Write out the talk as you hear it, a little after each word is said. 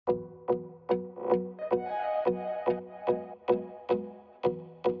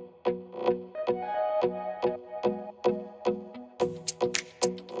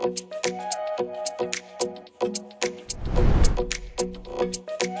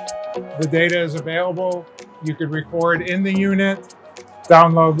The data is available. You could record in the unit,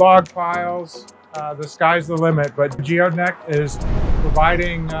 download log files. The sky's the limit, but GEODNET is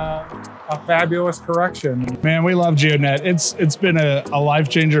providing a fabulous correction. Man, we love GEODNET. It's been a life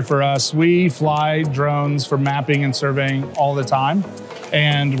changer for us. We fly drones for mapping and surveying all the time.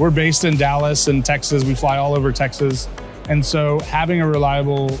 And we're based in Dallas and Texas. We fly all over Texas. And so having a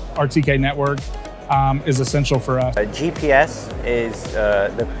reliable RTK network is essential for us. GPS is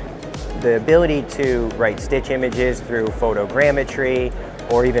the ability to write stitch images through photogrammetry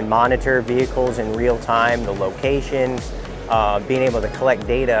or even monitor vehicles in real time, the locations, being able to collect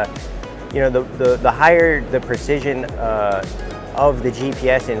data. You know, the higher the precision of the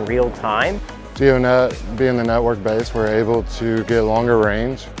GPS in real time. GEODNET, being the network base, we're able to get longer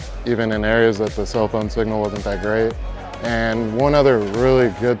range, even in areas that the cell phone signal wasn't that great. And one other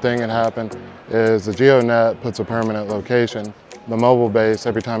really good thing that happened is the GEODNET puts a permanent location. The mobile base,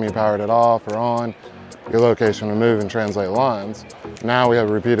 every time you powered it off or on, your location will move and translate lines. Now we have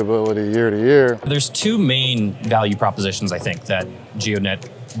repeatability year to year. There's two main value propositions, I think, that GEODNET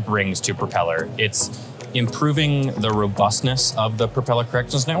brings to Propeller. It's improving the robustness of the Propeller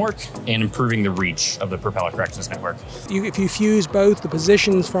Corrections Network and improving the reach of the Propeller Corrections Network. If you fuse both the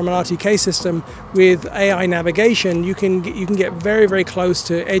positions from an RTK system with AI navigation, you can get very, very close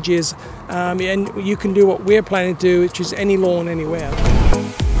to edges, and you can do what we're planning to do, which is any lawn, anywhere.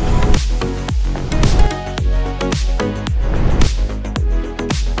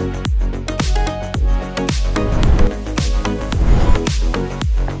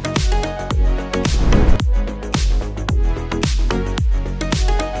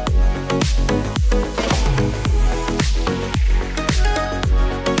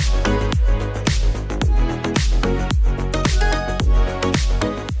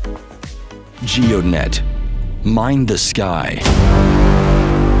 GEODNET. Mind the sky.